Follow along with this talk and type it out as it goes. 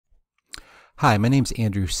Hi, my name's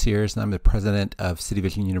Andrew Sears, and I'm the president of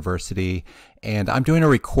Cityvision University. And I'm doing a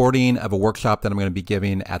recording of a workshop that I'm going to be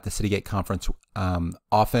giving at the Citygate conference.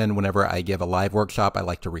 Often, whenever I give a live workshop, I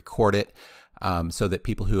like to record it so that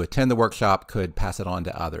people who attend the workshop could pass it on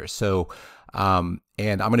to others. And I'm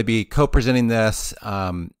going to be co-presenting this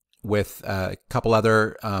with a couple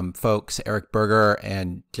other folks, Eric Berger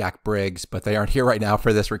and Jack Briggs, but they aren't here right now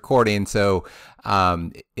for this recording. So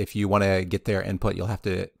if you want to get their input, you'll have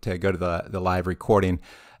to go to the live recording.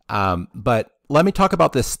 But let me talk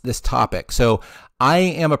about this topic. So I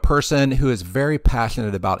am a person who is very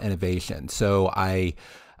passionate about innovation. So I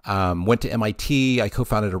went to MIT. I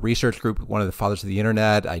co-founded a research group, one of the fathers of the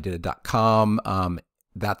internet. I did a .com.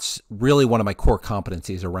 That's really one of my core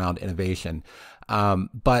competencies around innovation.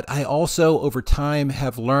 But I also, over time,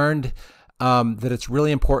 have learned that it's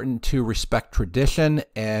really important to respect tradition.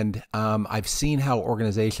 And I've seen how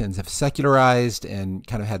organizations have secularized and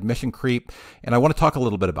kind of had mission creep. And I want to talk a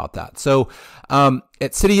little bit about that. So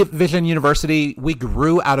at Cityvision University, we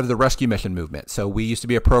grew out of the rescue mission movement. So we used to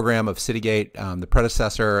be a program of Citygate, the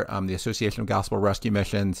predecessor, the Association of Gospel Rescue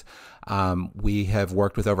Missions. We have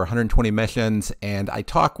worked with over 120 missions, and I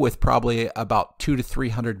talk with probably about 200 to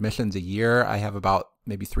 300 missions a year. I have about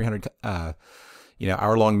maybe 300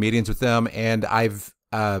 hour-long meetings with them, and I've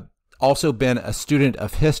also been a student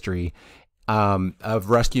of history of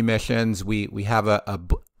rescue missions. We have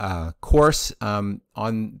a course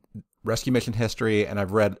on rescue mission history, and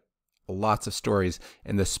I've read lots of stories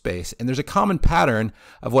in this space. And there's a common pattern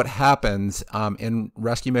of what happens in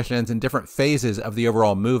rescue missions in different phases of the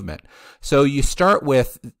overall movement. So you start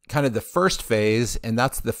with kind of the first phase, and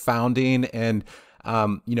that's the founding. And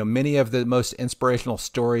many of the most inspirational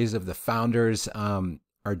stories of the founders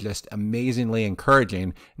are just amazingly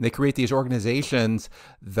encouraging. And they create these organizations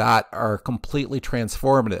that are completely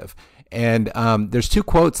transformative. And there's two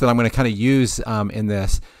quotes that I'm going to kind of use in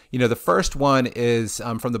this. The first one is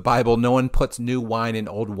from the Bible: no one puts new wine in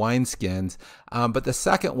old wineskins. But the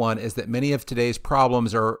second one is that many of today's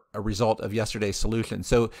problems are a result of yesterday's solutions.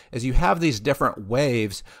 So as you have these different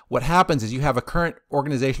waves, what happens is you have a current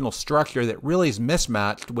organizational structure that really is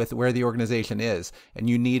mismatched with where the organization is, and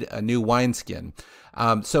you need a new wineskin.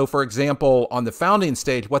 So for example, on the founding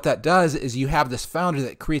stage, what that does is you have this founder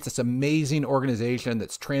that creates this amazing organization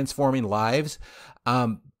that's transforming lives,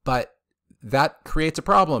 but that creates a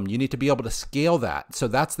problem. You need to be able to scale that. So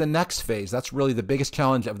that's the next phase. That's really the biggest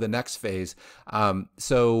challenge of the next phase.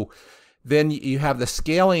 So then you have the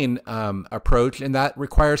scaling approach, and that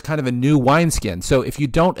requires kind of a new wineskin. So if you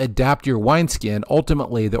don't adapt your wineskin,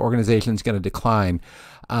 ultimately the organization is going to decline.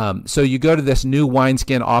 So you go to this new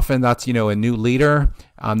wineskin. Often that's, a new leader.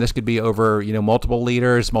 This could be over, multiple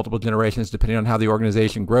leaders, multiple generations, depending on how the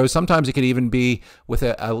organization grows. Sometimes it could even be with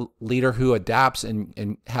a leader who adapts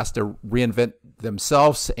and has to reinvent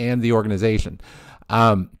themselves and the organization.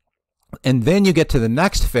 And then you get to the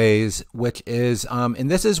next phase, which is,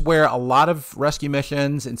 and this is where a lot of rescue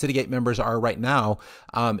missions and Citygate members are right now,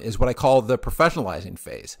 is what I call the professionalizing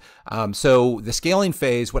phase. So the scaling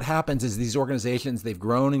phase, what happens is these organizations, they've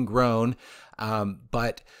grown and grown,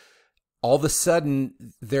 but all of a sudden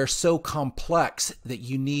they're so complex that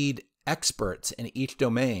you need experts in each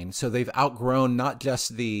domain. So they've outgrown not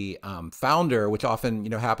just the founder, which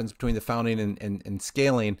often happens between the founding and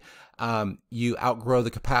scaling. You outgrow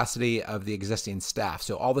the capacity of the existing staff.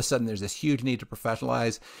 So all of a sudden there's this huge need to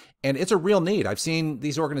professionalize, and it's a real need. I've seen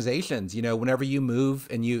these organizations, whenever you move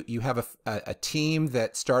and you have a team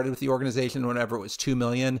that started with the organization whenever it was 2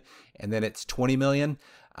 million and then it's 20 million.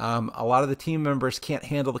 A lot of the team members can't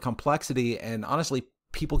handle the complexity, and honestly,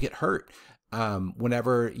 people get hurt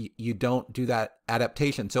whenever you don't do that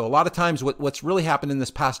adaptation. So a lot of times what's really happened in this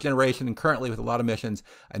past generation, and currently with a lot of missions,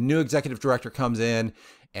 a new executive director comes in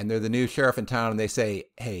and they're the new sheriff in town, and they say,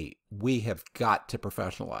 hey, we have got to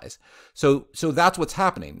professionalize. So that's what's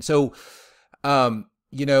happening. So, again,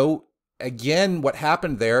 what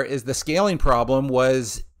happened there is the scaling problem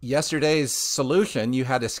was yesterday's solution. You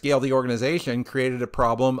had to scale the organization, created a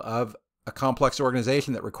problem of a complex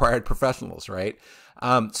organization that required professionals, right?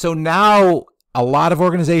 So now a lot of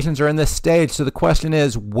organizations are in this stage. So the question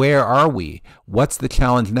is, where are we? What's the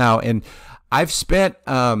challenge now? And I've spent,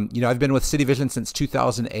 I've been with Cityvision since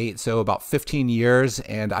 2008, so about 15 years,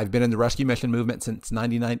 and I've been in the rescue mission movement since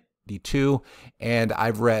 1992, and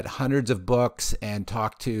I've read hundreds of books and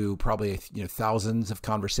talked to probably thousands of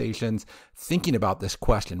conversations thinking about this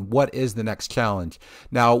question: what is the next challenge?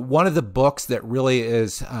 Now, one of the books that really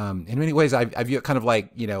is, in many ways, I view it kind of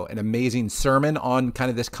like an amazing sermon on kind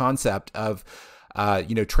of this concept of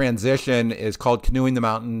transition, is called "Canoeing the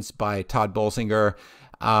Mountains" by Todd Bolsinger.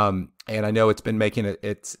 And I know it's been making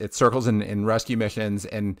its circles in rescue missions.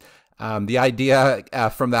 And the idea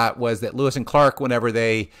from that was that Lewis and Clark, whenever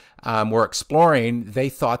they were exploring, they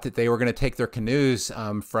thought that they were going to take their canoes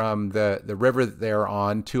from the river that they're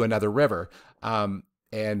on to another river.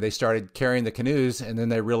 And they started carrying the canoes, and then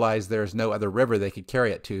they realized there's no other river they could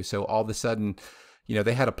carry it to. So all of a sudden,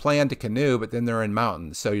 they had a plan to canoe, but then they're in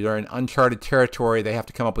mountains. So they're in uncharted territory. They have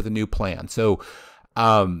to come up with a new plan. So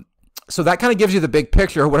so that kind of gives you the big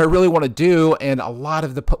picture. What I really want to do, and a lot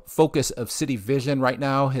of the focus of City Vision right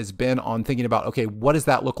now has been on thinking about, okay, what does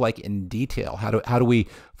that look like in detail? How do we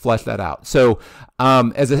flesh that out? So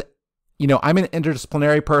I'm an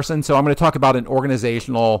interdisciplinary person, so I'm going to talk about an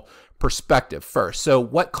organizational perspective first. So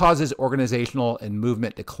what causes organizational and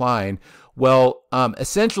movement decline? Well,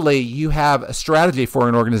 essentially, you have a strategy for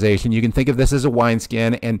an organization. You can think of this as a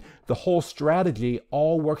wineskin, and the whole strategy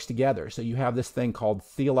all works together. So you have this thing called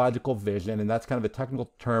theological vision, and that's kind of a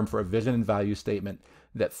technical term for a vision and value statement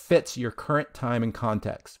that fits your current time and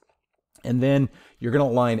context. And then you're going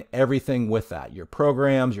to align everything with that, your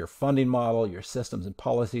programs, your funding model, your systems and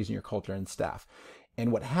policies, and your culture and staff.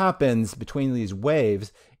 And what happens between these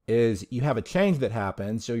waves is you have a change that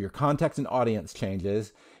happens, so your context and audience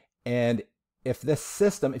changes. And if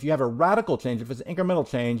you have a radical change, if it's an incremental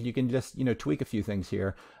change, you can just, tweak a few things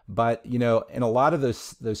here. But, in a lot of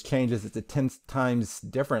those changes, it's a 10 times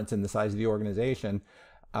difference in the size of the organization,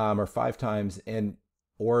 or 5 times,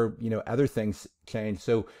 or other things change.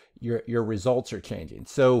 So your results are changing.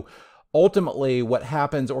 So ultimately what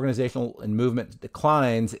happens, organizational and movement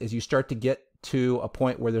declines, is you start to get to a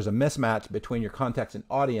point where there's a mismatch between your context and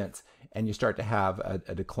audience, and you start to have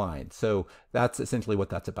a decline. So that's essentially what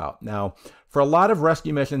that's about. Now, for a lot of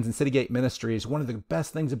rescue missions and Citygate ministries, one of the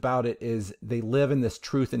best things about it is they live in this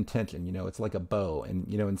truth and tension. It's like a bow.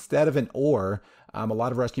 And, instead of an or, a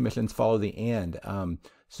lot of rescue missions follow the and.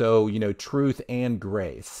 So, truth and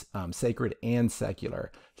grace, sacred and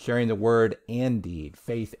secular, sharing the word and deed,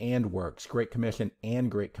 faith and works, Great Commission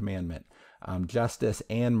and Great Commandment, justice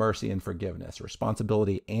and mercy and forgiveness,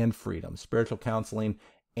 responsibility and freedom, spiritual counseling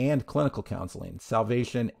and clinical counseling,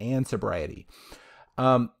 salvation and sobriety.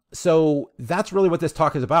 So that's really what this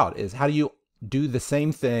talk is about, is how do you do the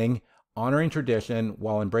same thing, honoring tradition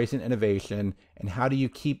while embracing innovation, and how do you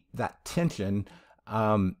keep that tension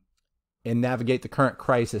and navigate the current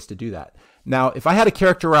crisis to do that. Now, if I had to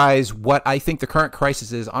characterize what I think the current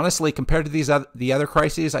crisis is, honestly, compared to the other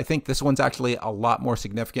crises, I think this one's actually a lot more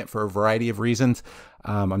significant for a variety of reasons.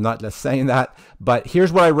 I'm not just saying that, but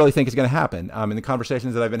here's what I really think is going to happen in the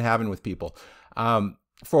conversations that I've been having with people.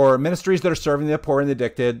 For ministries that are serving the poor and the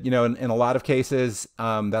addicted, in a lot of cases,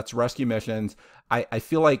 that's rescue missions. I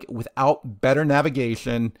feel like without better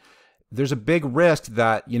navigation, there's a big risk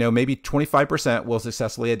that, maybe 25% will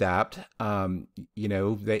successfully adapt.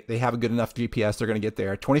 They have a good enough GPS, they're going to get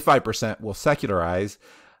there. 25% will secularize.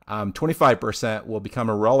 25% will become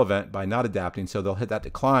irrelevant by not adapting, so they'll hit that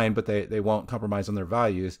decline, but they won't compromise on their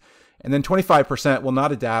values. And then 25% will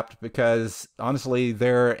not adapt because, honestly,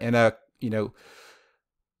 they're in a,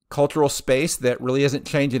 cultural space that really isn't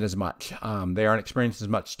changing as much. They aren't experiencing as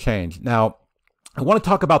much change. Now, I want to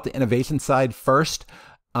talk about the innovation side first.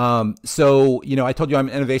 So, I told you I'm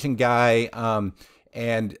an innovation guy,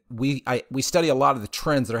 and we study a lot of the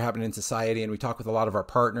trends that are happening in society, and we talk with a lot of our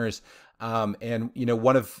partners. And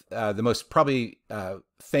one of the most probably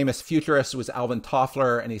famous futurists was Alvin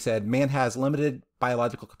Toffler, and he said, man has limited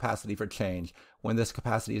biological capacity for change. When this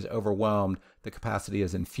capacity is overwhelmed, the capacity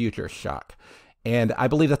is in future shock. And I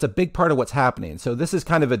believe that's a big part of what's happening. So this is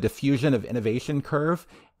kind of a diffusion of innovation curve.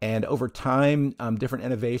 And over time, different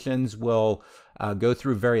innovations will go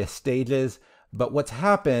through various stages. But what's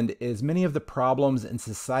happened is many of the problems in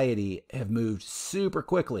society have moved super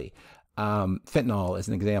quickly. Fentanyl is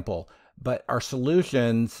an example. But our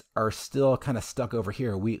solutions are still kind of stuck over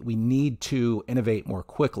here. We need to innovate more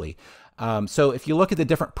quickly. So if you look at the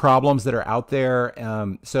different problems that are out there,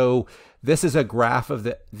 so this is a graph of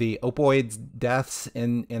the opioids deaths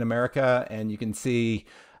in America, and you can see,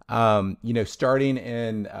 starting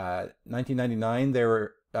in 1999, they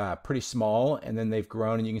were pretty small, and then they've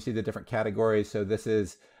grown, and you can see the different categories. So this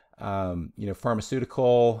is,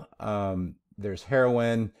 pharmaceutical, there's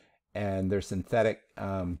heroin, and there's synthetic.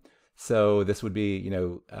 So this would be,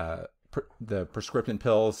 the prescription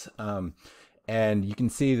pills. And you can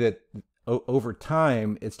see that over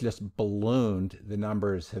time, it's just ballooned. The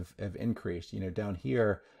numbers have increased, down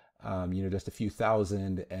here, just a few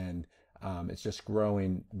thousand, and it's just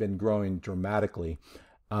been growing dramatically.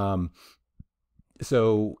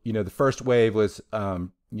 So, the first wave was,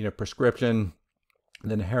 prescription,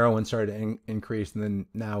 then heroin started to increase, and then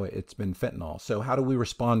now it's been fentanyl. So how do we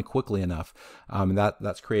respond quickly enough?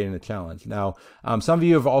 That's creating a challenge. Now, some of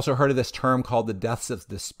you have also heard of this term called the deaths of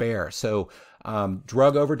despair. So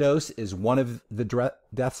drug overdose is one of the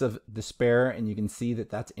deaths of despair, and you can see that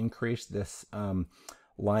that's increased this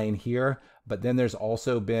line here. But then there's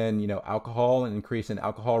also been, alcohol, an increase in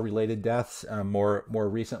alcohol-related deaths more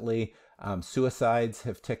recently. Suicides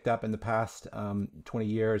have ticked up in the past 20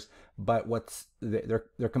 years, but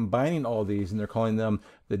they're combining all these and they're calling them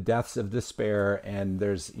the deaths of despair. And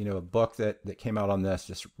there's a book that came out on this,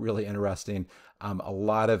 just really interesting. A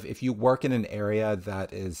lot of, if you work in an area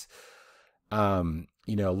that is a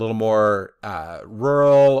little more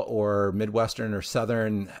rural or Midwestern or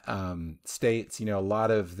Southern states, a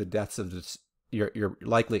lot of the deaths of this, you're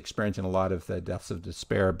likely experiencing a lot of the deaths of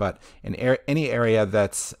despair. But in any area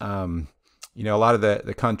that's, a lot of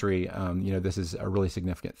the country, this is a really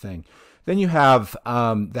significant thing. Then you have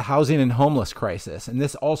the housing and homeless crisis. And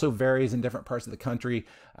this also varies in different parts of the country.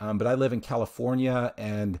 But I live in California,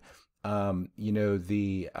 and,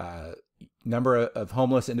 the number of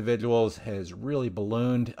homeless individuals has really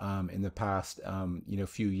ballooned in the past,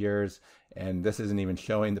 few years. And this isn't even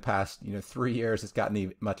showing the past, 3 years. It's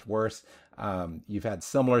gotten much worse. You've had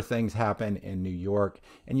similar things happen in New York.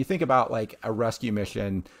 And you think about like a rescue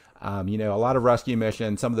mission, a lot of rescue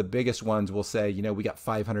missions, some of the biggest ones will say, we got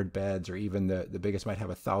 500 beds, or even the biggest might have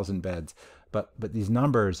 1,000 beds. But these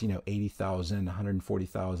numbers, 80,000,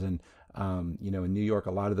 140,000, in New York,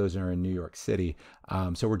 a lot of those are in New York City.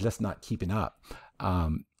 So we're just not keeping up.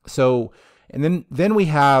 And then we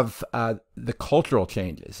have the cultural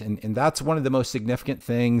changes, and that's one of the most significant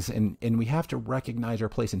things. And we have to recognize our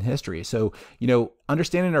place in history. So,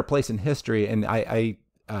 understanding our place in history, and I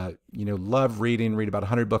love read about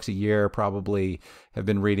 100 books a year, probably have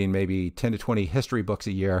been reading maybe 10 to 20 history books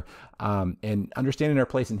a year, and understanding our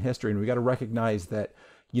place in history. And we got to recognize that,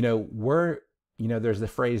 there's the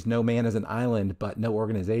phrase, no man is an island, but no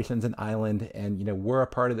organization's an island. And, we're a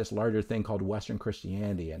part of this larger thing called Western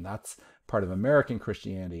Christianity, and that's part of American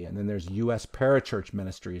Christianity. And then there's U.S. parachurch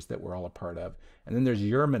ministries that we're all a part of. And then there's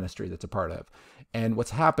your ministry that's a part of. And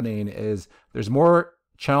what's happening is there's more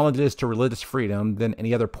challenges to religious freedom than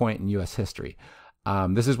any other point in U.S. history.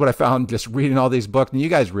 This is what I found just reading all these books, and you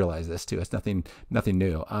guys realize this too. It's nothing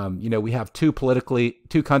new. We have two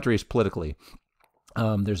countries politically.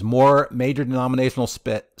 There's more major denominational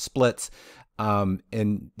splits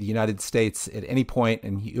in the United States at any point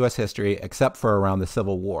in U.S. history, except for around the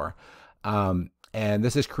Civil War. And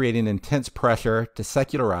this is creating intense pressure to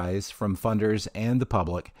secularize from funders and the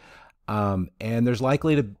public. And there's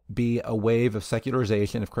likely to be a wave of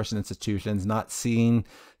secularization of Christian institutions not seen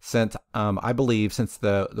since, I believe, since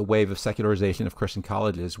the wave of secularization of Christian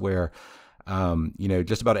colleges, where,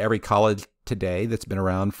 just about every college today that's been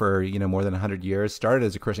around for, more than 100 years started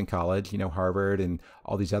as a Christian college, Harvard and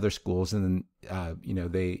all these other schools. And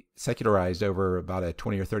then, they secularized over about a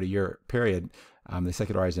 20 or 30 year period. They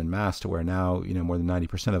secularized en masse to where now, more than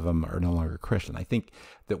 90% of them are no longer Christian. I think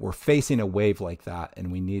that we're facing a wave like that,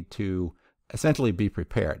 and we need to essentially be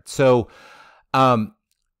prepared. So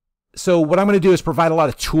what I'm going to do is provide a lot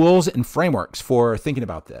of tools and frameworks for thinking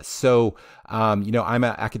about this. So, I'm an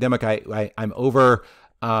academic. I'm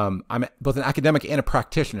both an academic and a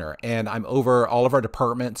practitioner, and I'm over all of our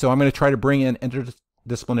departments. So I'm going to try to bring in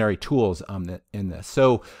interdisciplinary tools in this.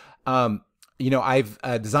 So, I've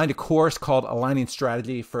designed a course called Aligning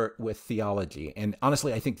Strategy with Theology. And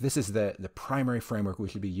honestly, I think this is the primary framework we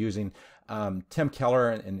should be using. Tim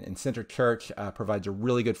Keller in Center Church provides a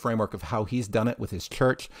really good framework of how he's done it with his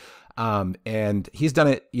church. And he's done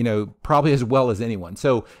it, probably as well as anyone.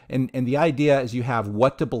 So, and the idea is you have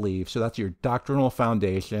what to believe. So that's your doctrinal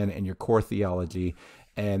foundation and your core theology.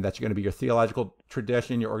 And that's going to be your theological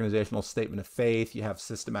tradition, your organizational statement of faith. You have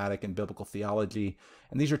systematic and biblical theology.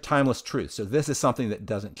 And these are timeless truths. So this is something that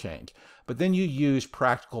doesn't change. But then you use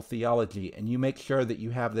practical theology, and you make sure that you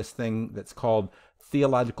have this thing that's called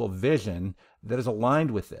theological vision that is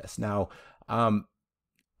aligned with this. Now,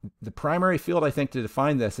 the primary field, I think, to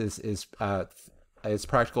define this is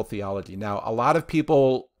practical theology. Now, a lot of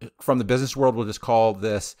people from the business world will just call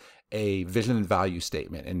this a vision and value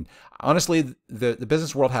statement. And honestly, the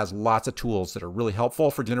business world has lots of tools that are really helpful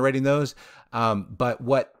for generating those. But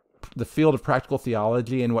what the field of practical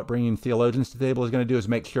theology and what bringing theologians to the table is going to do is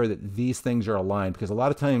make sure that these things are aligned, because a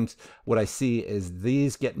lot of times what I see is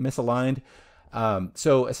these get misaligned.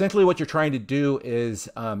 So essentially what you're trying to do is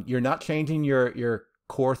you're not changing your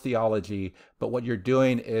core theology, but what you're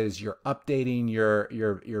doing is you're updating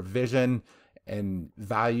your vision and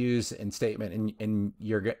values and statement, and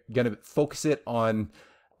you're going to focus it on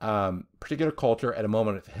particular culture at a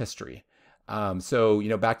moment of history.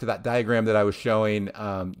 So, back to that diagram that I was showing,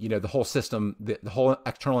 the whole system, the whole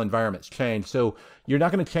external environment's changed. So you're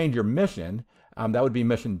not going to change your mission. That would be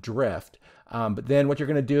mission drift. But then what you're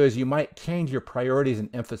going to do is you might change your priorities and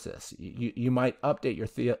emphasis. You might update your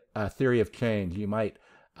theory of change. You might,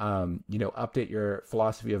 update your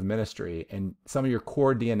philosophy of ministry, and some of your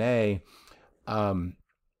core DNA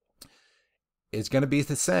is going to be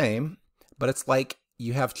the same, but it's like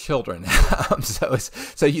you have children.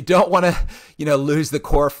 So you don't want to, lose the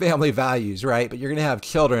core family values, right? But you're going to have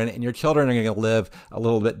children, and your children are going to live a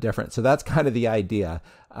little bit different. So that's kind of the idea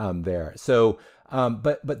there. So,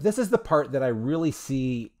 but this is the part that I really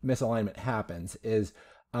see misalignment happens is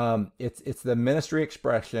it's the ministry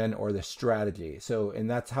expression or the strategy. So, and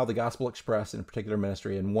that's how the gospel expressed in a particular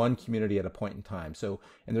ministry in one community at a point in time. So,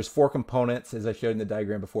 and there's 4 components, as I showed in the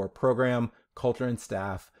diagram before: program, culture and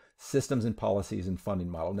staff, systems and policies, and funding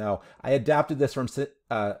model. Now, I adapted this from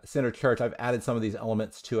Center Church. I've added some of these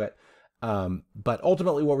elements to it. But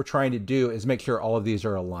ultimately what we're trying to do is make sure all of these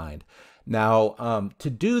are aligned. Now, to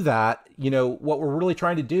do that, what we're really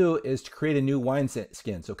trying to do is to create a new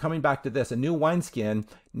wineskin. So coming back to this, a new wineskin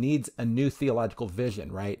needs a new theological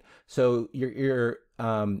vision, right? So you're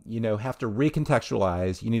have to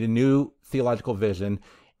recontextualize. You need a new theological vision.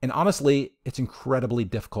 And honestly, it's incredibly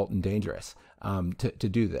difficult and dangerous to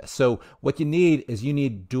do this. So what you need is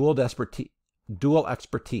dual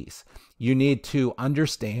expertise. You need to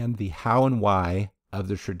understand the how and why of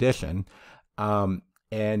the tradition,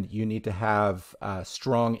 and you need to have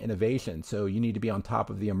strong innovation. So you need to be on top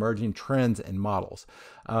of the emerging trends and models.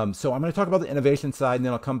 So I'm going to talk about the innovation side, and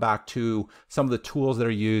then I'll come back to some of the tools that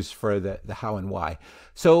are used for the how and why.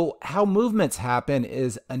 So how movements happen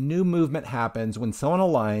is a new movement happens when someone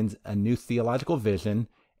aligns a new theological vision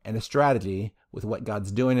and a strategy with what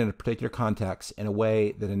God's doing in a particular context in a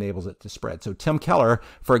way that enables it to spread. So Tim Keller,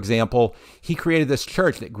 for example, he created this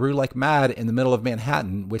church that grew like mad in the middle of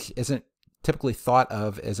Manhattan, which isn't typically thought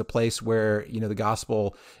of as a place where, the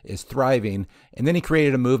gospel is thriving. And then he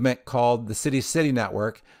created a movement called the City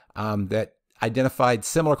Network that identified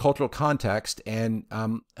similar cultural context and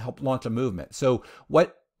helped launch a movement. So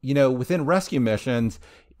within rescue missions,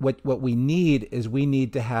 what we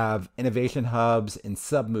need to have innovation hubs and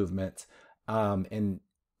sub-movements.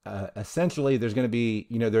 Essentially there's going to be,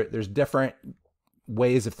 there's different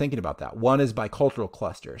ways of thinking about that. One is by cultural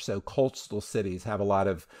cluster. So coastal cities have a lot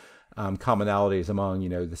of commonalities among,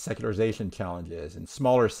 the secularization challenges, and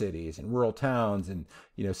smaller cities and rural towns. And,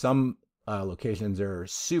 some locations are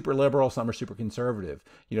super liberal, some are super conservative.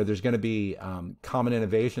 There's going to be common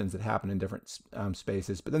innovations that happen in different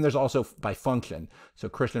spaces. But then there's also by function. So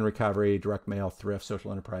Christian recovery, direct mail, thrift,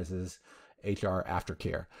 social enterprises, HR,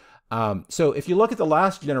 aftercare. So if you look at the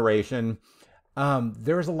last generation,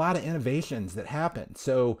 there was a lot of innovations that happened.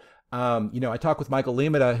 So I talked with Michael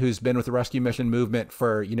Limita, who's been with the rescue mission movement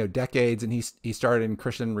for, decades, and he started in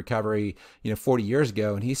Christian recovery, 40 years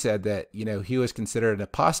ago. And he said that, he was considered an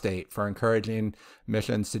apostate for encouraging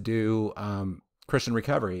missions to do Christian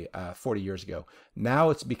recovery 40 years ago. Now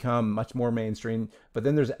it's become much more mainstream, but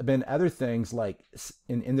then there's been other things like,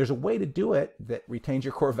 and there's a way to do it that retains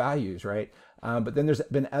your core values, right? But then there's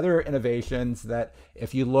been other innovations that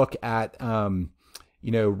if you look at,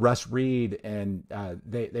 Russ Reed, and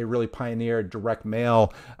they really pioneered direct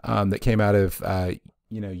mail that came out of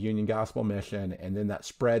Union Gospel Mission, and then that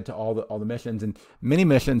spread to all the missions, and many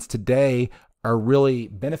missions today are really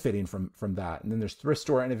benefiting from that. And then there's thrift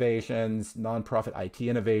store innovations, nonprofit IT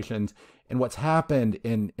innovations, and what's happened,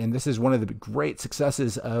 and this is one of the great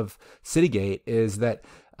successes of Citygate, is that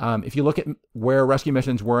if you look at where rescue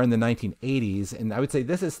missions were in the 1980s, and I would say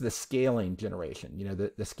this is the scaling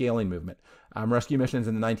generation, the scaling movement. Rescue missions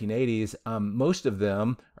in the 1980s, most of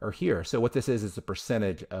them are here. So what this is a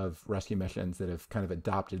percentage of rescue missions that have kind of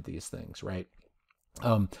adopted these things, right?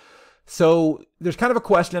 So there's kind of a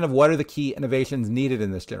question of what are the key innovations needed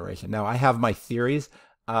in this generation. Now I have my theories.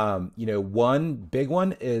 One big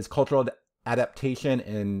one is cultural adaptation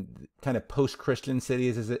in kind of post-Christian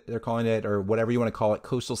cities, as they're calling it, or whatever you want to call it,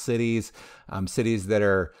 coastal cities, cities that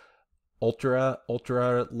are ultra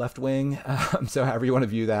left-wing, so however you want to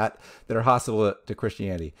view that are hostile to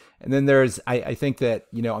Christianity. And then there's, I think that,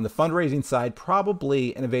 on the fundraising side, probably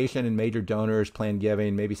innovation in major donors, planned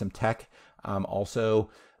giving, maybe some tech. Also,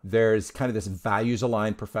 there's kind of this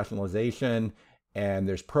values-aligned professionalization, and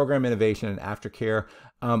there's program innovation and aftercare.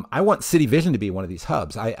 I want City Vision to be one of these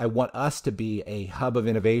hubs. I want us to be a hub of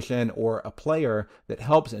innovation, or a player that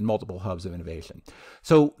helps in multiple hubs of innovation.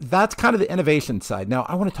 So that's kind of the innovation side. Now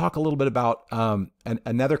I want to talk a little bit about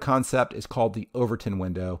another concept is called the Overton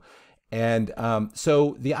window. And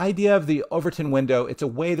so the idea of the Overton window, it's a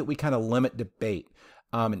way that we kind of limit debate.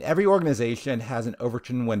 And every organization has an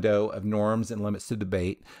Overton window of norms and limits to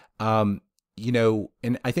debate. And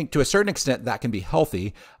I think to a certain extent that can be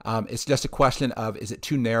healthy. It's just a question of, is it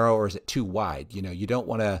too narrow or is it too wide? You don't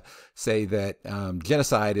want to say that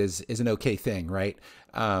genocide is an okay thing, right?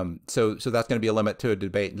 So that's going to be a limit to a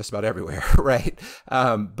debate just about everywhere, right?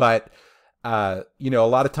 But a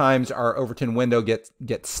lot of times our Overton window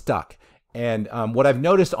gets stuck. And what I've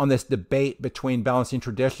noticed on this debate between balancing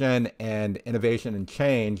tradition and innovation and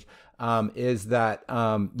change is that,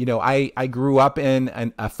 I grew up in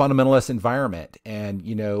a fundamentalist environment, and,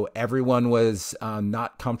 everyone was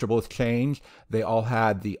not comfortable with change. They all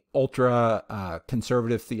had the ultra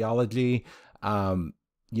conservative theology.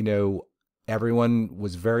 Everyone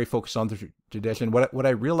was very focused on the tradition. What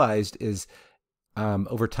I realized is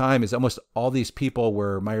over time is almost all these people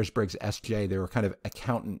were Myers-Briggs SJ. They were kind of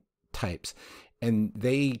accountant types, and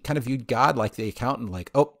they kind of viewed God like the accountant, like,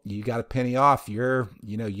 oh, you got a penny off, you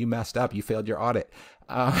messed up, you failed your audit.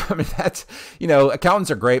 That's, accountants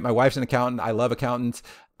are great. My wife's an accountant. I love accountants.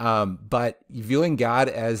 But viewing God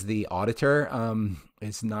as the auditor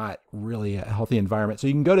is not really a healthy environment. So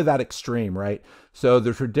you can go to that extreme, right? So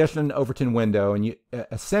the tradition Overton window, and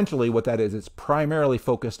essentially what that is, it's primarily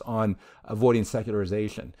focused on avoiding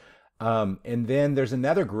secularization. And then there's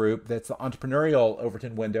another group that's the entrepreneurial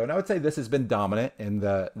Overton window. And I would say this has been dominant in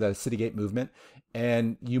the Citygate movement.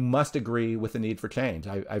 And you must agree with the need for change.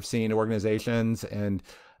 I've seen organizations and,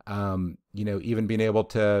 even being able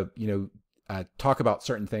to, talk about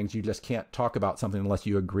certain things. You just can't talk about something unless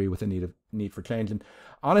you agree with the need for change. And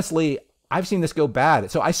honestly, I've seen this go bad.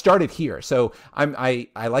 So I started here. So I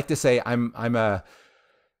like to say I'm a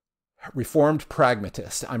reformed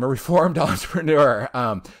pragmatist. I'm a reformed entrepreneur.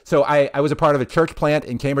 So I was a part of a church plant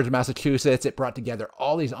in Cambridge, Massachusetts. It brought together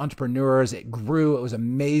all these entrepreneurs. It grew. It was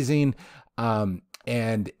amazing. And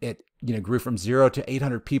it grew from 0 to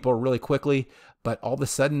 800 people really quickly. But all of a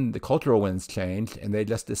sudden, the cultural winds changed, and they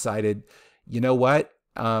just decided, you know what?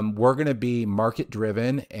 We're going to be market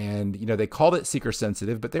driven. And, they called it seeker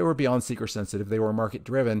sensitive, but they were beyond seeker sensitive. They were market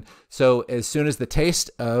driven. So as soon as the taste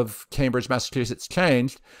of Cambridge, Massachusetts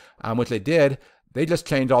changed, which they did, they just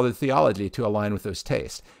changed all the theology to align with those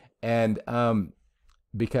tastes. And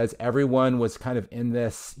because everyone was kind of in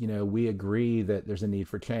this, we agree that there's a need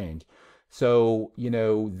for change. So,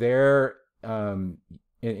 they're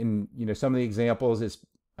in some of the examples is,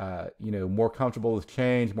 more comfortable with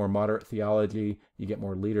change, more moderate theology. You get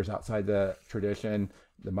more leaders outside the tradition.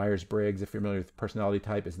 The Myers-Briggs, if you're familiar with the personality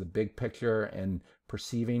type, is the big picture and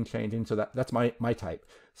perceiving, changing. So that's my type.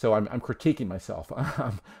 So I'm critiquing myself,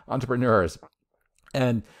 entrepreneurs.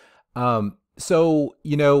 And so,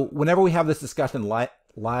 whenever we have this discussion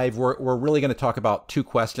live, we're really going to talk about two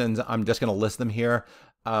questions. I'm just going to list them here.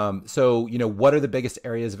 So, what are the biggest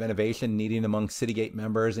areas of innovation needing among Citygate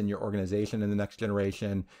members in your organization in the next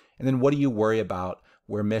generation? And then what do you worry about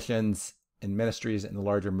where missions and ministries in the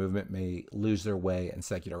larger movement may lose their way and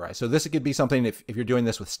secularize? So this could be something, if you're doing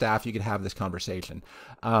this with staff, you could have this conversation.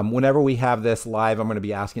 Whenever we have this live, I'm going to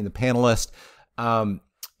be asking the panelists, on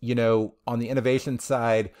the innovation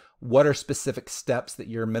side, what are specific steps that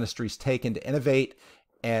your ministries taken to innovate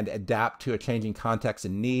and adapt to a changing context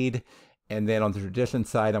and need? And then on the tradition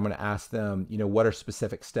side, I'm going to ask them, what are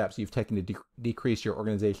specific steps you've taken to decrease your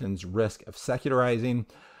organization's risk of secularizing?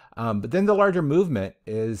 But then the larger movement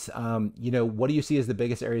is, what do you see as the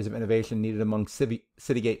biggest areas of innovation needed among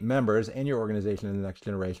Citygate members and your organization in the next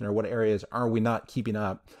generation? Or what areas are we not keeping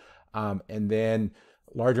up? And then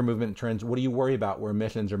larger movement trends, what do you worry about where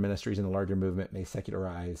missions or ministries in the larger movement may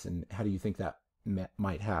secularize? And how do you think that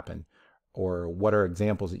might happen? Or what are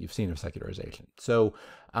examples that you've seen of secularization? So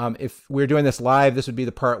if we're doing this live, this would be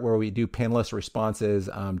the part where we do panelist responses.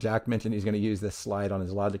 Jack mentioned he's going to use this slide on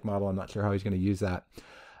his logic model. I'm not sure how he's going to use that.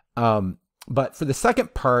 But for the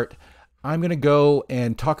second part, I'm going to go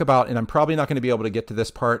and talk about, and I'm probably not going to be able to get to this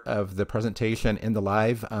part of the presentation in the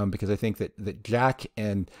live because I think that Jack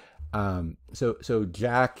and so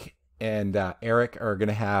Jack and Eric are going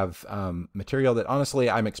to have material that honestly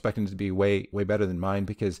I'm expecting to be way better than mine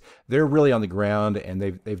because they're really on the ground and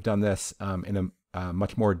they've done this in a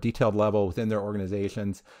much more detailed level within their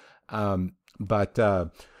organizations. But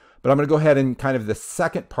I'm going to go ahead and kind of the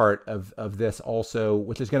second part of this also,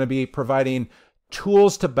 which is going to be providing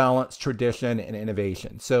tools to balance tradition and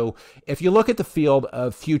innovation. So if you look at the field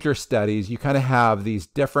of future studies, you kind of have these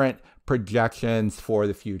different projections for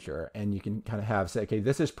the future, and you can kind of say, okay,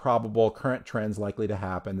 this is probable, current trends likely to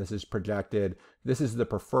happen, this is projected, this is the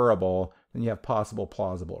preferable, and you have possible,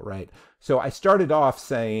 plausible, right? So I started off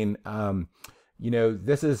saying,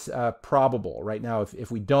 this is probable right now. If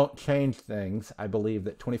we don't change things, I believe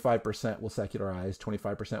that 25% will secularize,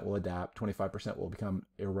 25% will adapt, 25% will become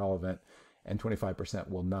irrelevant, and 25%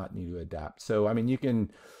 will not need to adapt. So, I mean, you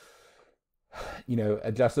can,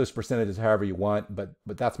 adjust those percentages however you want, but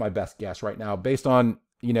that's my best guess right now based on,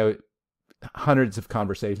 hundreds of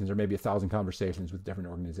conversations or maybe 1,000 conversations with different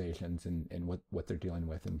organizations and what they're dealing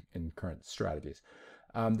with in current strategies.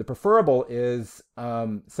 The preferable is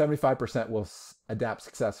 75% will adapt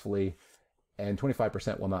successfully and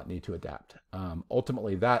 25% will not need to adapt.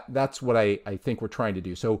 Ultimately, that's what I think we're trying to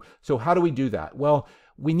do. So how do we do that? Well,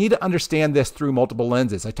 we need to understand this through multiple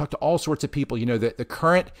lenses. I talk to all sorts of people. The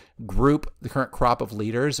current group, the current crop of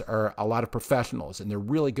leaders are a lot of professionals, and they're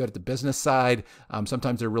really good at the business side.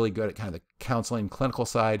 Sometimes they're really good at kind of the counseling, clinical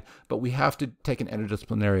side, but we have to take an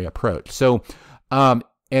interdisciplinary approach. So, and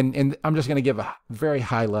I'm just going to give a very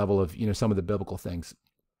high level of, some of the biblical things.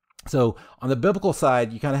 So on the biblical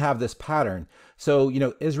side, you kind of have this pattern. So,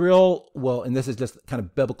 Israel, well, and this is just kind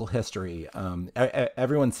of biblical history.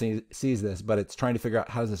 Everyone sees this, but it's trying to figure out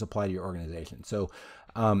how does this apply to your organization. So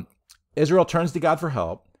Israel turns to God for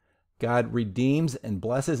help. God redeems and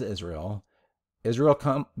blesses Israel.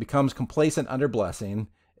 Israel becomes complacent under blessing.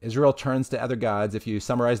 Israel turns to other gods. If you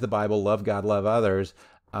summarize the Bible, love God, love others,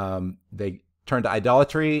 they turn to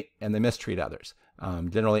idolatry and they mistreat others.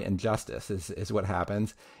 Generally injustice is what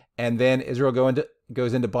happens. And then Israel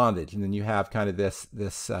goes into bondage, and then you have kind of this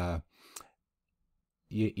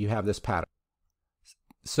you have this pattern.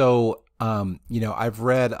 So I've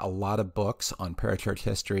read a lot of books on parachurch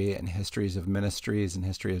history and histories of ministries and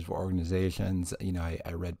histories of organizations.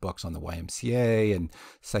 I read books on the YMCA and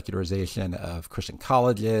secularization of Christian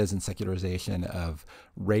colleges and secularization of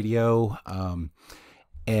radio,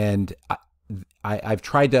 and I've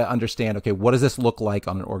tried to understand, okay, what does this look like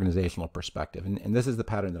on an organizational perspective? And this is the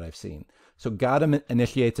pattern that I've seen. So God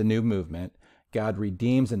initiates a new movement. God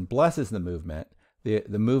redeems and blesses the movement. The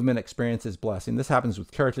movement experiences blessing. This happens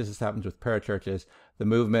with churches. This happens with parachurches.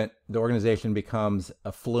 The organization becomes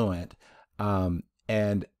affluent.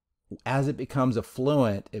 And as it becomes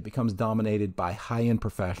affluent, it becomes dominated by high-end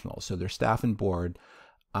professionals. So their staff and board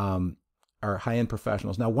are high-end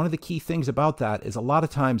professionals. Now, one of the key things about that is a lot of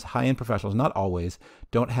times high-end professionals, not always,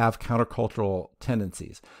 don't have countercultural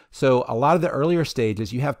tendencies. So a lot of the earlier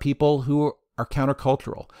stages, you have people who are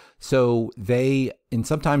countercultural. So and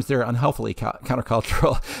sometimes they're unhealthily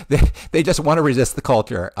countercultural. They just want to resist the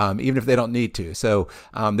culture, even if they don't need to. So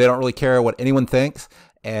they don't really care what anyone thinks,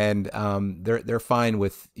 and they're fine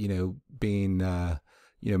with being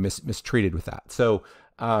mistreated with that. So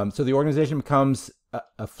the organization becomes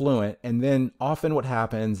affluent, and then often what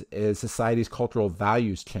happens is society's cultural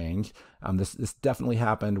values change. This definitely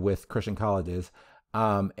happened with Christian colleges.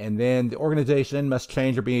 And then the organization must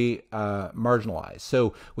change or be marginalized.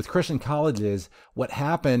 So with Christian colleges, what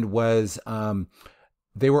happened was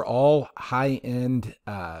they were all high-end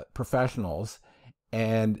professionals,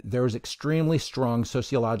 and there was extremely strong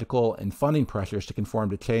sociological and funding pressures to conform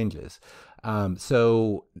to changes.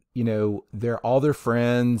 So all their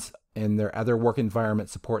friends and their other work environment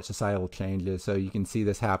support societal changes. So you can see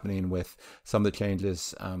this happening with some of the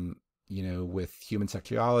changes, with human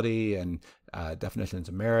sexuality and definitions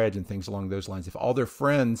of marriage and things along those lines. If all their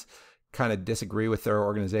friends kind of disagree with their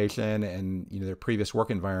organization and their previous work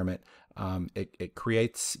environment, it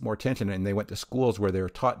creates more tension. And they went to schools where they were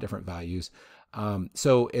taught different values.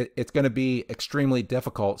 So it's going to be extremely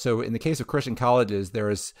difficult. So in the case of Christian colleges, there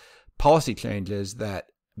is policy changes that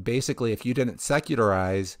basically, if you didn't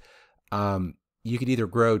secularize, you could either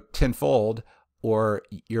grow tenfold or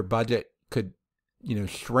your budget could,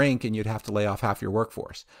 shrink and you'd have to lay off half your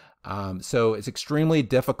workforce. So it's extremely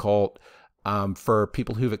difficult for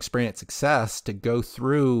people who've experienced success to go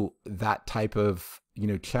through that type of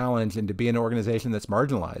challenge and to be an organization that's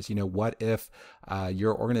marginalized. What if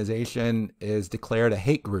your organization is declared a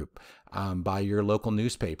hate group by your local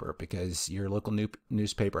newspaper because your local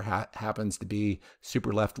newspaper happens to be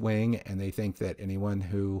super left wing and they think that anyone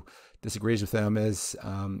who disagrees with them is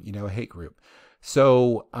a hate group.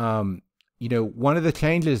 So one of the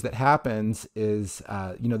changes that happens is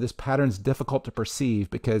this pattern's difficult to perceive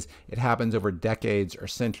because it happens over decades or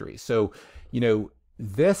centuries. So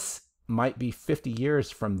this might be 50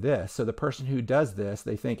 years from this. So the person who does this,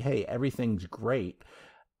 they think, hey, everything's great.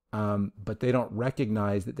 But they don't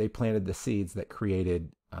recognize that they planted the seeds that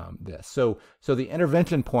created this. So the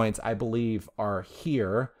intervention points, I believe, are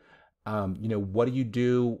here. What do you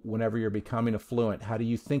do whenever you're becoming affluent? How do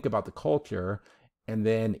you think about the culture? And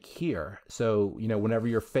then here. So, whenever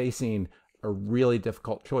you're facing a really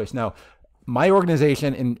difficult choice. Now, my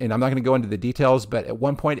organization, and I'm not going to go into the details, but at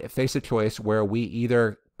one point it faced a choice where we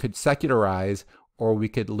either could secularize or we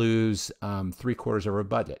could lose 3/4 of our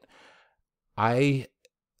budget. I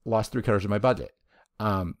lost 3/4 of my budget,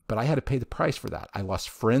 but I had to pay the price for that. I lost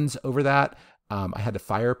friends over that. I had to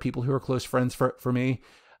fire people who were close friends for me.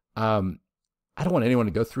 I don't want anyone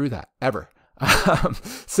to go through that ever.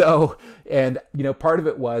 So, and part of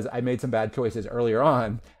it was I made some bad choices earlier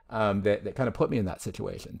on that kind of put me in that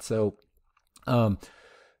situation. So,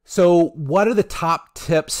 so what are the top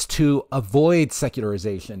tips to avoid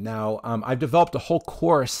secularization? Now, I've developed a whole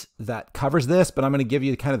course that covers this, but I'm going to give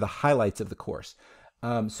you kind of the highlights of the course.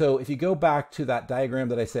 So if you go back to that diagram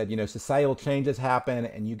that I said, societal changes happen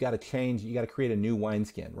and you got to change, you got to create a new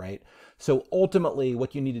wineskin, right? So ultimately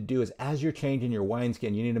what you need to do is as you're changing your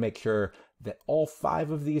wineskin, you need to make sure that all 5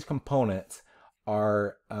 of these components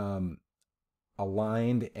are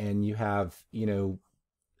aligned and you have,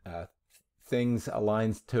 things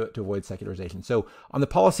aligned to avoid secularization. So on the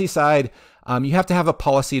policy side, you have to have a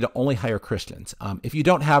policy to only hire Christians. If you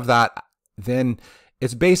don't have that, then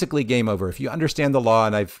it's basically game over. If you understand the law,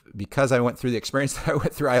 and because I went through the experience that I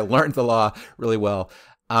went through, I learned the law really well.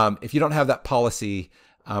 If you don't have that policy,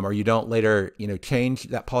 or you don't later, change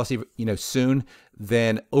that policy, soon,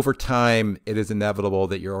 then over time, it is inevitable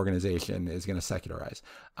that your organization is going to secularize.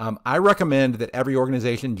 I recommend that every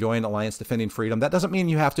organization join Alliance Defending Freedom. That doesn't mean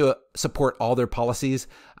you have to support all their policies.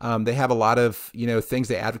 They have a lot of, things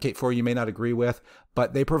they advocate for you may not agree with,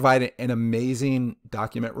 but they provide an amazing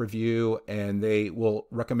document review and they will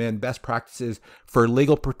recommend best practices for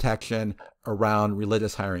legal protection around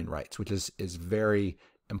religious hiring rights, which is very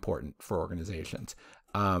important for organizations.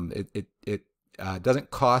 It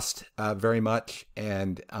doesn't cost very much,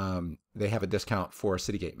 and they have a discount for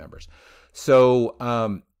Citygate members. So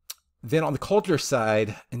then on the culture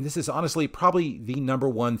side, and this is honestly probably the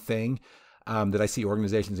 #1 thing that I see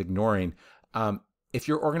organizations ignoring, if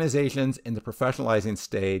your organization's in the professionalizing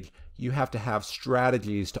stage, you have to have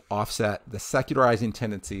strategies to offset the secularizing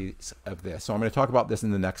tendencies of this. So I'm going to talk about this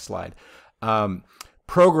in the next slide.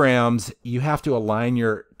 Programs, you have to align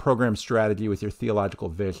your program strategy with your theological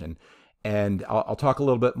vision. And I'll talk a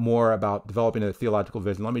little bit more about developing a theological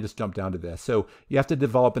vision. Let me just jump down to this. So you have to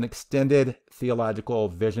develop an extended theological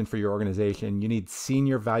vision for your organization. You need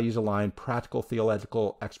senior values aligned, practical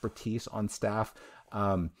theological expertise on staff.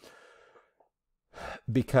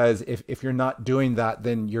 Because if you're not doing that,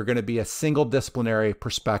 then you're going to be a single disciplinary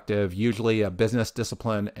perspective, usually a business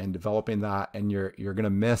discipline, and developing that, and you're going to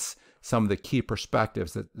miss some of the key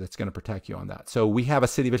perspectives that's going to protect you on that. So we have a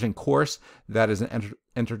City Vision course that is an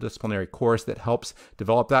interdisciplinary course that helps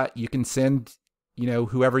develop that. You can send,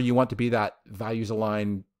 whoever you want to be that values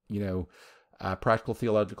aligned, practical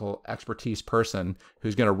theological expertise person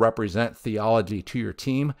who's going to represent theology to your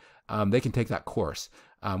team. They can take that course.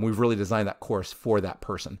 We've really designed that course for that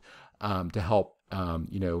person to help,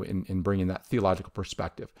 in bringing that theological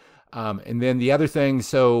perspective. And then the other thing,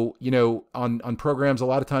 so, on programs, a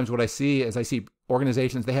lot of times what I see is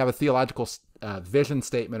organizations, they have a theological vision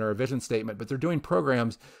statement or a vision statement, but they're doing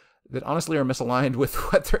programs that honestly are misaligned with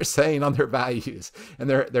what they're saying on their values, and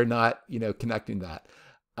they're not, connecting that.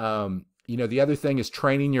 The other thing is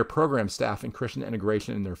training your program staff in Christian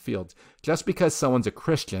integration in their fields. Just because someone's a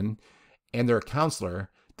Christian and they're a counselor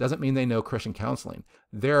doesn't mean they know Christian counseling.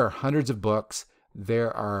 There are hundreds of books.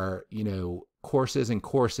 There are, courses and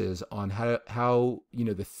courses on how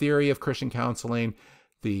the theory of Christian counseling,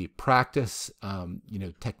 the practice,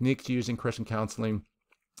 techniques used in Christian counseling,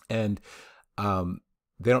 and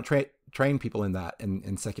they don't train people in that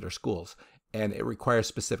in secular schools, and it requires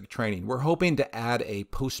specific training. We're hoping to add a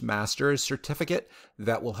postmaster's certificate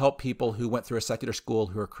that will help people who went through a secular school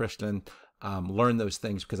who are Christian learn those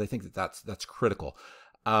things, because I think that's critical.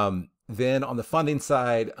 Then on the funding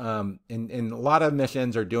side, and a lot of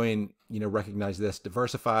missions are doing, recognize this,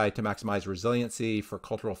 diversify to maximize resiliency for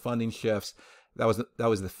cultural funding shifts. That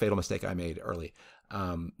was the fatal mistake I made early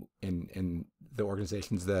in the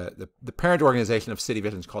organizations. The parent organization of City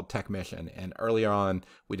Vision is called Tech Mission, and earlier on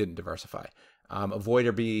we didn't diversify. Avoid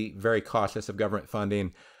or be very cautious of government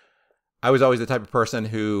funding. I was always the type of person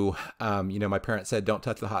who, my parents said, don't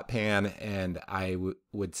touch the hot pan. And I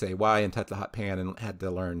would say, why, and touch the hot pan, and had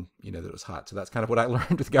to learn, that it was hot. So that's kind of what I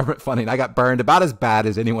learned with government funding. I got burned about as bad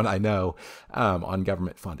as anyone I know on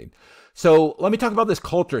government funding. So let me talk about this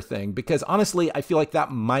culture thing, because honestly, I feel like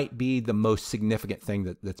that might be the most significant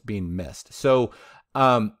thing that's being missed. So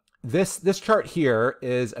this chart here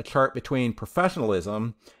is a chart between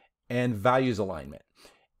professionalism and values alignment.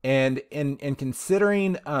 And in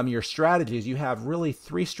considering your strategies, you have really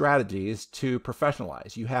 3 strategies to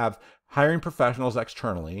professionalize. You have hiring professionals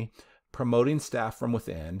externally, promoting staff from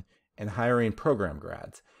within, and hiring program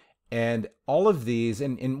grads. And all of these,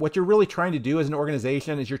 and what you're really trying to do as an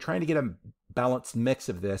organization is you're trying to get a balanced mix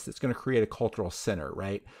of this that's going to create a cultural center,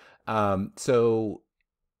 right? So,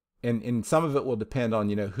 and some of it will depend on,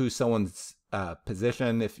 who someone's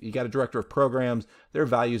position. If you got a director of programs, their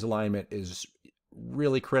values alignment is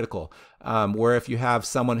really critical. Where if you have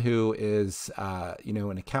someone who is,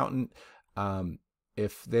 an accountant,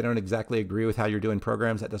 if they don't exactly agree with how you're doing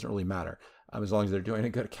programs, that doesn't really matter, as long as they're doing a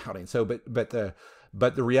good accounting. So,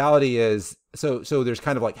 but the reality is, so there's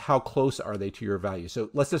kind of like, how close are they to your values? So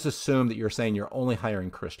let's just assume that you're saying you're only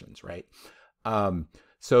hiring Christians, right?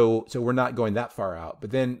 So we're not going that far out.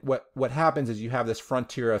 But then what happens is you have this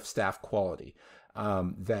frontier of staff quality,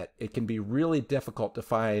 that it can be really difficult to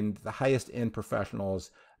find the highest end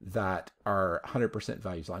professionals that are 100%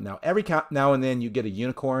 values aligned. Now, every now and then you get a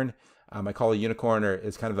unicorn. I call a unicorn, or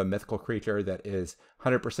is kind of a mythical creature that is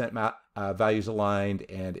 100% values aligned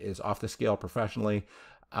and is off the scale professionally.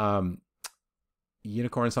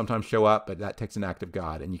 Unicorns sometimes show up, but that takes an act of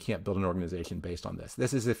God, and you can't build an organization based on this.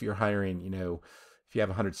 This is if you're hiring, if you have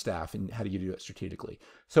 100 staff, and how do you do it strategically?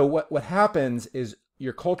 So what happens is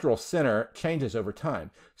your cultural center changes over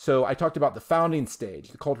time. So I talked about the founding stage.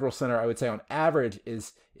 The cultural center, I would say on average,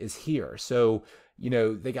 is here. So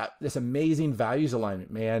they got this amazing values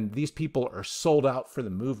alignment, man. These people are sold out for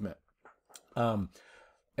the movement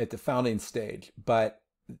at the founding stage. But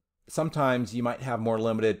sometimes you might have more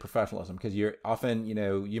limited professionalism, because you're often,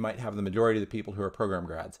 you might have the majority of the people who are program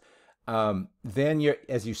grads. Then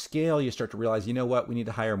as you scale, you start to realize, we need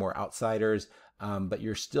to hire more outsiders. But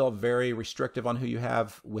you're still very restrictive on who you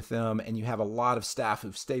have with them. And you have a lot of staff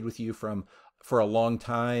who've stayed with you for a long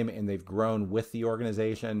time, and they've grown with the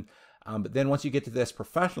organization. But then once you get to this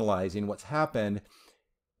professionalizing, what's happened,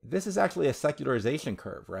 this is actually a secularization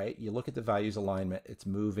curve, right? You look at the values alignment, it's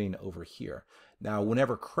moving over here. Now,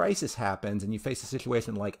 whenever crisis happens and you face a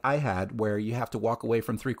situation like I had, where you have to walk away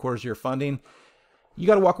from 3/4 of your funding, you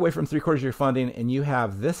got to walk away from 3/4 of your funding, and you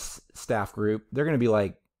have this staff group, they're going to be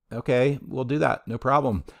like, okay, we'll do that, no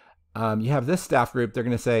problem. You have this staff group, they're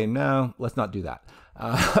going to say, no, let's not do that.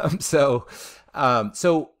 So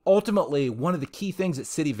ultimately, one of the key things that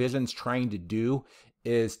City Vision's trying to do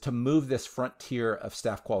is to move this frontier of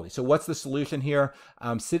staff quality. So what's the solution here?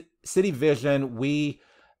 City Vision, we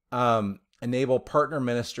enable partner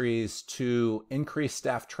ministries to increase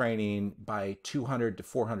staff training by 200 to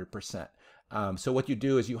 400%. So what you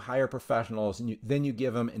do is you hire professionals, and then you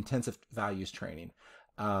give them intensive values training.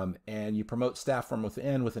 And you promote staff from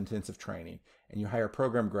within with intensive training, and you hire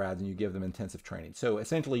program grads and you give them intensive training. So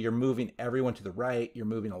essentially you're moving everyone to the right. You're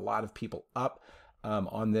moving a lot of people up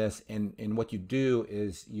on this. And what you do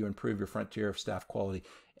is you improve your frontier of staff quality.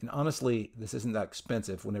 And honestly, this isn't that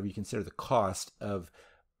expensive whenever you consider the cost of,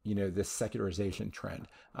 this secularization trend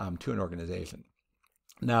to an organization.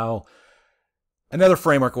 Now, another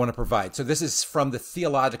framework I want to provide. So this is from the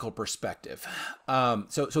theological perspective.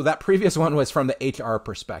 So that previous one was from the HR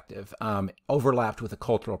perspective, overlapped with a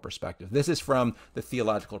cultural perspective. This is from the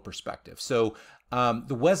theological perspective. So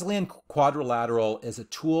the Wesleyan quadrilateral is a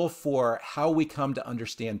tool for how we come to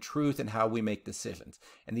understand truth and how we make decisions.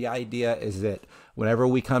 And the idea is that whenever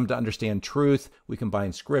we come to understand truth, we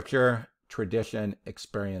combine scripture, tradition,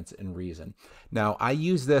 experience, and reason. Now, I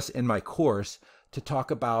use this in my course to talk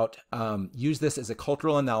about, use this as a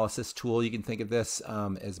cultural analysis tool. You can think of this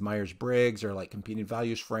as Myers-Briggs or like competing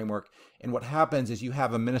values framework. And what happens is you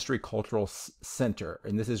have a ministry cultural center,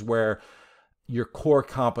 and this is where your core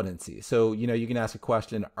competency. So, you can ask a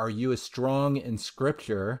question, are you as strong in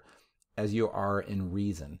scripture as you are in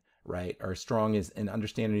reason, right? Or strong as in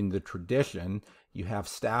understanding the tradition. You have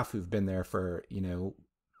staff who've been there for,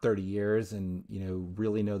 30 years and,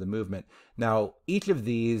 really know the movement. Now, each of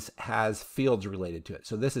these has fields related to it.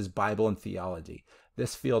 So this is Bible and theology.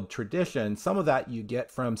 This field, tradition, some of that you get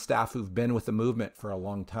from staff who've been with the movement for a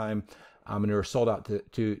long time and who are sold out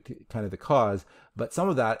to kind of the cause. But some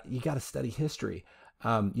of that, you got to study history.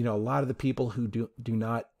 A lot of the people who do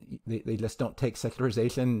not, they just don't take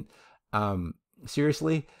secularization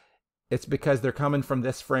seriously. It's because they're coming from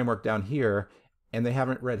this framework down here and they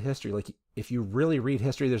haven't read history. Like, if you really read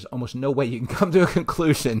history, there's almost no way you can come to a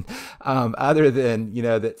conclusion other than,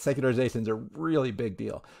 that secularization is a really big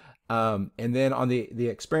deal. And then on the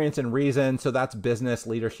experience and reason, so that's business,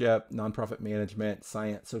 leadership, nonprofit management,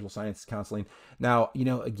 science, social science, counseling. Now,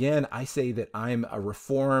 again, I say that I'm a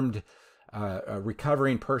reformed, a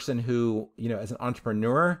recovering person who, as an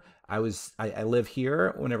entrepreneur, I live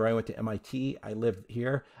here. Whenever I went to MIT, I lived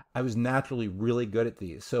here. I was naturally really good at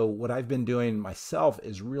these. So what I've been doing myself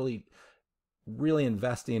is really really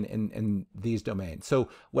investing in these domains. So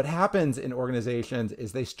what happens in organizations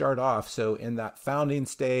is they start off, so in that founding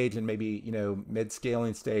stage and maybe,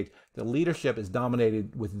 mid-scaling stage, the leadership is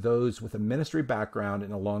dominated with those with a ministry background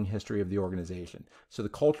and a long history of the organization. So the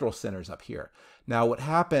cultural center's up here. Now what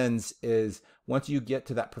happens is once you get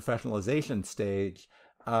to that professionalization stage,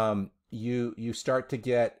 you start to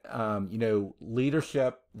get,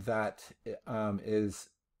 leadership that is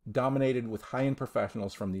dominated with high-end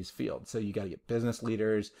professionals from these fields. So you got to get business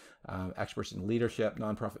leaders, experts in leadership,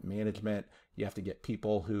 nonprofit management. You have to get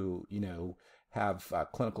people who, have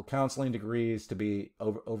clinical counseling degrees to be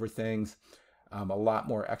over things, a lot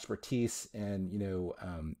more expertise and,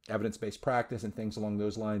 evidence-based practice and things along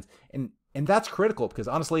those lines. And that's critical because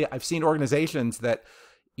honestly, I've seen organizations that,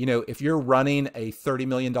 if you're running a $30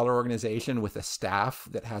 million organization with a staff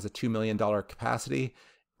that has a $2 million capacity,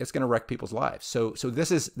 it's going to wreck people's lives. So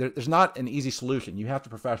there's not an easy solution. You have to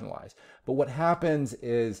professionalize. But what happens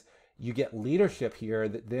is you get leadership here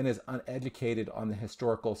that then is uneducated on the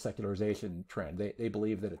historical secularization trend. They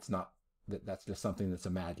believe that it's not, that's just something that's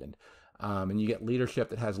imagined. And you get leadership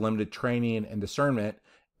that has limited training and discernment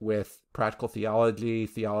with practical theology,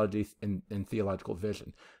 and theological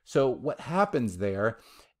vision. So what happens there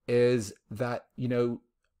is that,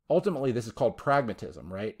 ultimately this is called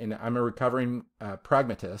pragmatism, right? And I'm a recovering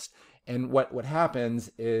pragmatist. And what happens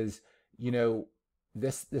is,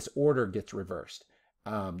 this order gets reversed.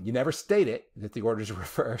 You never state it that the order is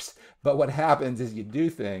reversed, but what happens is you do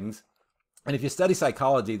things. And if you study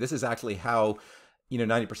psychology, this is actually how,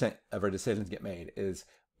 90% of our decisions get made is,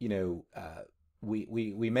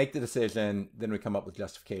 we make the decision, then we come up with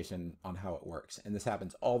justification on how it works. And this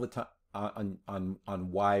happens all the time on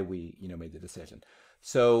why we, made the decision.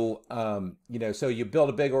 So, so you build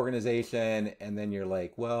a big organization and then you're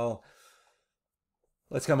like, well,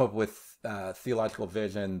 let's come up with theological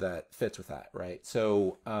vision that fits with that, right?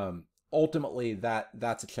 So ultimately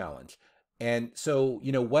that's a challenge. And so,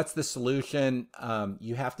 what's the solution?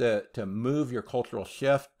 You have to move your cultural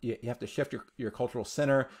shift. You have to shift your cultural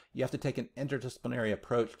center. You have to take an interdisciplinary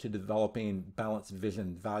approach to developing balanced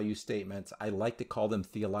vision value statements. I like to call them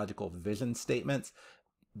theological vision statements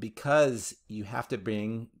because you have to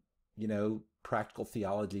bring, practical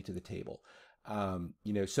theology to the table.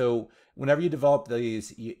 So whenever you develop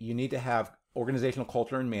these, you need to have organizational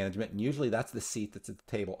culture and management. And usually that's the seat that's at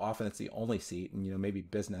the table. Often it's the only seat, and, maybe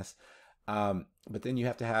business. But then you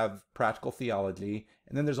have to have practical theology.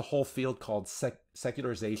 And then there's a whole field called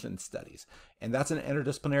secularization studies. And that's an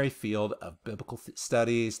interdisciplinary field of biblical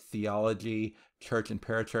studies, theology, church and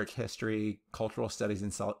parachurch history, cultural studies,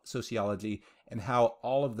 and sociology, and how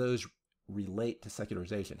all of those relate to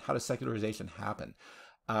secularization. How does secularization happen?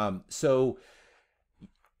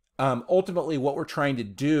 Ultimately, what we're trying to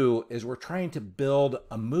do is we're trying to build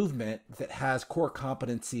a movement that has core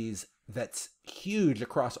competencies that's huge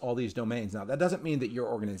across all these domains. Now, that doesn't mean that your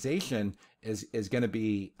organization is going to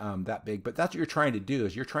be that big, but that's what you're trying to do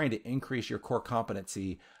is you're trying to increase your core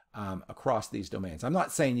competency across these domains. I'm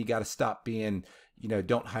not saying you got to stop being,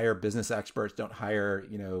 don't hire business experts, don't hire,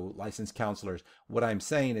 licensed counselors. What I'm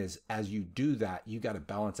saying is as you do that, you got to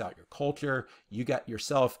balance out your culture. You got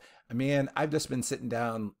yourself, I've just been sitting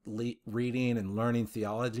down reading and learning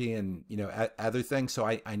theology and, other things. So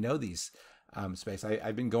I know these space.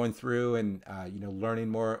 I've been going through and, learning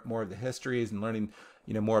more of the histories and learning,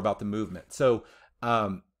 more about the movement. So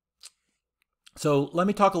let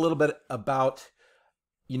me talk a little bit about,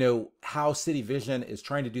 how City Vision is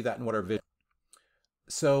trying to do that and what our vision.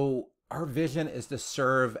 So our vision is to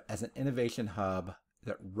serve as an innovation hub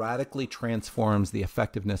that radically transforms the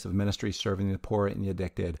effectiveness of ministry serving the poor and the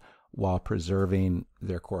addicted while preserving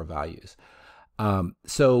their core values.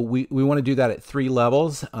 So we want to do that at 3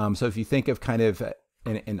 levels. So if you think of kind of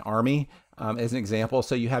an army as an example,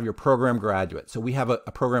 so you have your program graduates. So we have a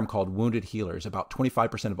program called Wounded Healers. About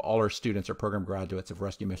 25% of all our students are program graduates of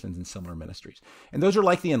rescue missions and similar ministries. And those are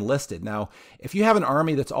like the enlisted. Now, if you have an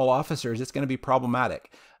army that's all officers, it's going to be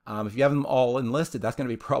problematic. If you have them all enlisted, that's going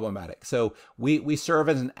to be problematic. So we serve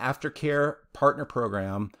as an aftercare partner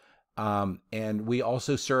program. And we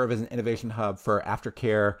also serve as an innovation hub for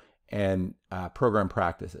aftercare and program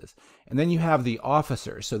practices. And then you have the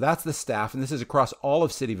officers. So that's the staff. And this is across all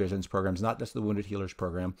of City Vision's programs, not just the Wounded Healers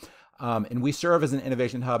program. And we serve as an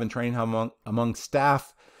innovation hub and training hub among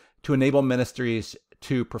staff to enable ministries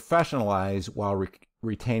to professionalize while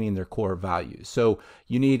retaining their core values. So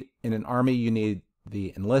you need, in an army, you need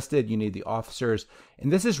the enlisted, you need the officers.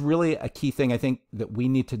 And this is really a key thing I think that we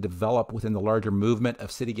need to develop within the larger movement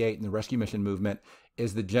of Citygate and the rescue mission movement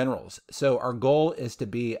is the generals. So our goal is to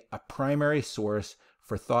be a primary source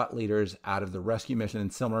for thought leaders out of the rescue mission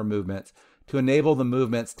and similar movements to enable the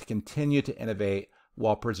movements to continue to innovate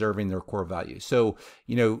while preserving their core values. So,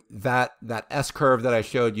 you know, that S curve that I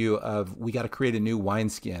showed you of we got to create a new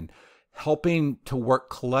wineskin, helping to work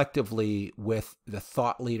collectively with the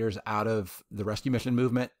thought leaders out of the rescue mission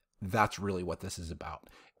movement. That's really what this is about.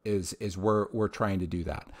 Is we're trying to do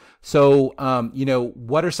that. So, you know,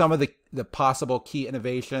 what are some of the possible key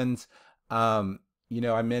innovations? You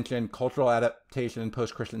know, I mentioned cultural adaptation in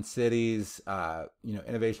post-Christian cities, you know,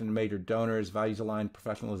 innovation in major donors, values-aligned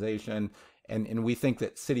professionalization, and we think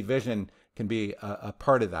that City Vision can be a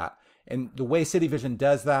part of that. And the way City Vision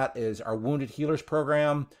does that is our Wounded Healers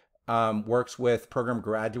program works with program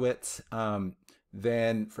graduates.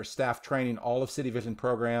 Then for staff training, all of City Vision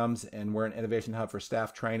programs, and we're an innovation hub for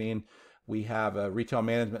staff training. We have a retail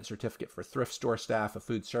management certificate for thrift store staff, a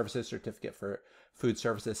food services certificate for food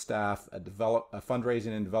services staff, a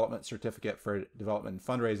fundraising and development certificate for development and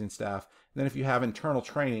fundraising staff. And then if you have internal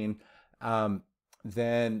training,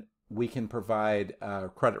 then we can provide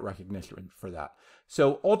credit recognition for that.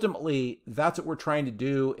 So ultimately, that's what we're trying to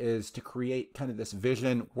do, is to create kind of this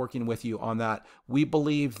vision, working with you on that. We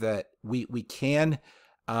believe that we can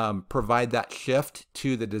provide that shift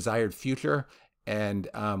to the desired future, and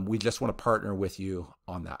we just want to partner with you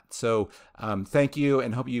on that. So thank you,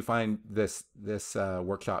 and hope you find this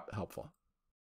workshop helpful.